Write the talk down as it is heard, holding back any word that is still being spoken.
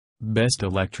Best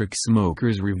Electric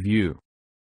Smokers Review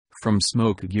from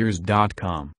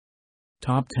Smokegears.com.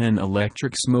 Top 10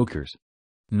 Electric Smokers.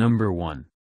 Number 1.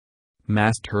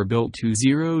 Masterbuilt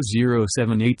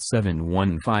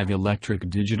 200787115 Electric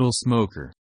Digital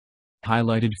Smoker.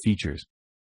 Highlighted features: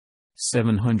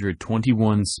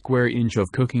 721 square inch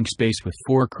of cooking space with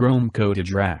 4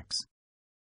 chrome-coated racks.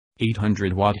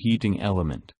 800-watt heating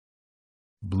element.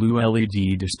 Blue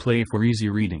LED display for easy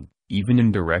reading, even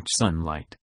in direct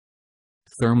sunlight.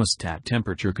 Thermostat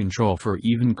temperature control for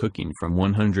even cooking from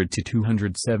 100 to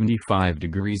 275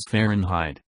 degrees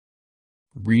Fahrenheit.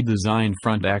 Redesigned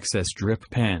front access drip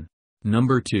pan.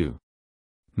 Number 2.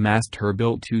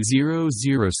 Masterbuilt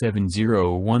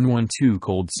 200701112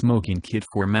 Cold Smoking Kit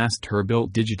for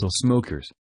Masterbuilt Digital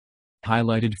Smokers.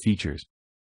 Highlighted features: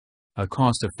 a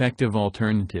cost-effective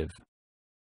alternative.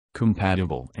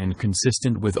 Compatible and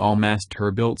consistent with all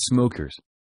Masterbuilt smokers.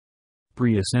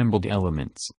 Pre-assembled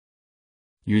elements.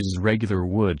 Uses regular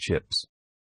wood chips.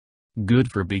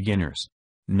 Good for beginners.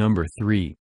 Number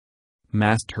 3.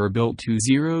 Masterbuilt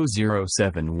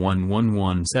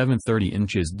 200711117 30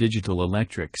 inches digital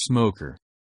electric smoker.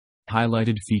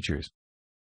 Highlighted features: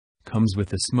 comes with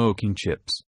the smoking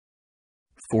chips.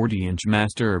 40-inch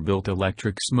Masterbuilt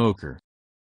electric smoker.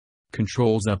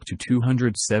 Controls up to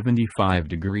 275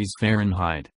 degrees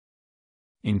Fahrenheit.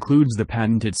 Includes the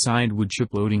patented side wood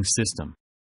chip loading system.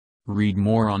 Read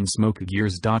more on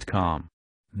Smokegears.com.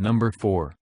 Number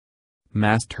 4.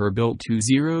 Masterbuilt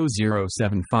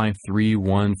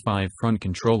 200753115 Front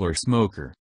Controller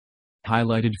Smoker.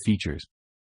 Highlighted features: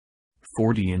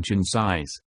 40-inch in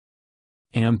size.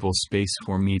 Ample space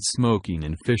for meat smoking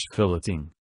and fish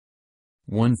filleting.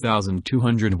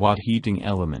 1200-watt heating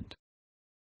element.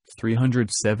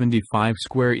 375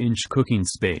 square inch cooking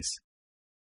space.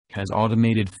 Has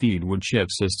automated feed wood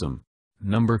chip system.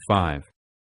 Number 5.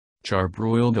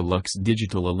 Char-Broil Deluxe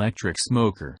Digital Electric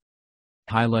Smoker.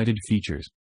 Highlighted features: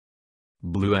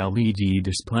 blue LED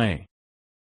display.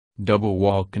 Double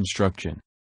wall construction.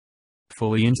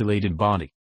 Fully insulated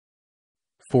body.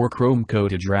 4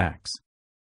 chrome-coated racks.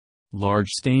 Large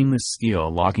stainless steel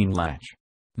locking latch.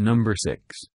 Number 6.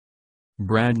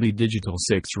 Bradley Digital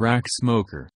 6-Rack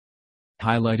Smoker.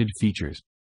 Highlighted features: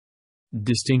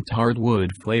 distinct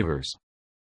hardwood flavors.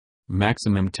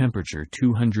 Maximum temperature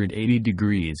 280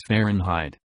 degrees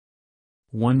Fahrenheit.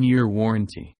 1-year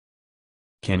warranty.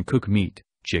 Can cook meat,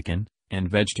 chicken, and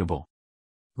vegetable.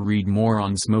 Read more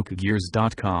on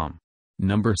Smokegears.com.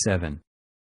 Number 7.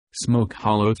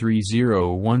 Smokehouse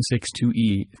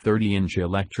 30162E 30-inch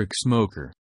electric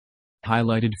smoker.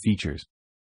 Highlighted features: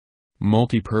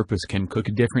 multi-purpose, can cook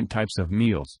different types of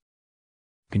meals.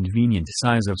 Convenient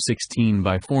size of 16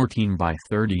 by 14 by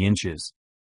 30 inches.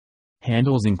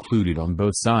 Handles included on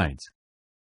both sides.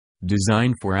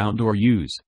 Designed for outdoor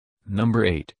use. Number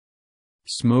 8.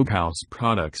 Smokehouse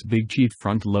Products Big Chief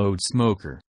Front Load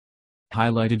Smoker.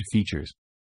 Highlighted features: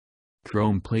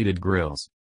 chrome-plated grills.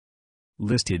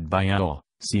 Listed by ATL,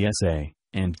 CSA,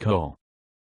 and Co.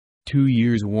 2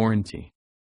 years warranty.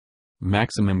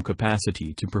 Maximum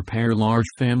capacity to prepare large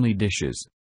family dishes.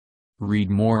 Read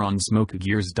more on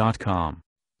Smokegears.com.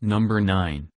 Number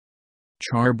 9.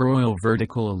 Char-Broil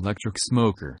Vertical Electric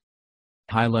Smoker.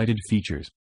 Highlighted features: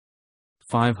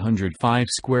 505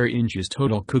 square inches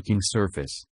total cooking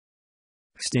surface.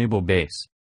 Stable base.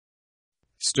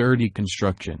 Sturdy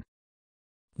construction.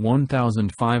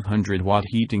 1500-watt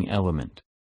heating element.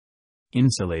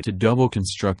 Insulated double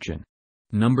construction.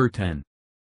 Number 10.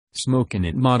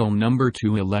 Smokin-It Model Number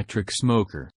 2 Electric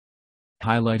Smoker.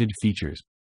 Highlighted features: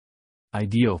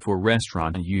 ideal for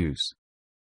restaurant use.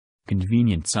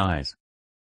 Convenient size.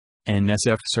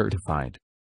 NSF certified.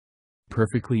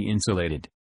 Perfectly insulated.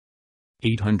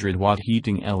 800-watt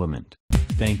heating element.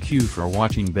 Thank you for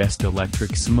watching Best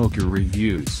Electric Smoker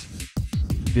Reviews.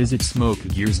 Visit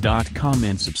Smokegears.com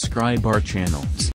and subscribe our channels.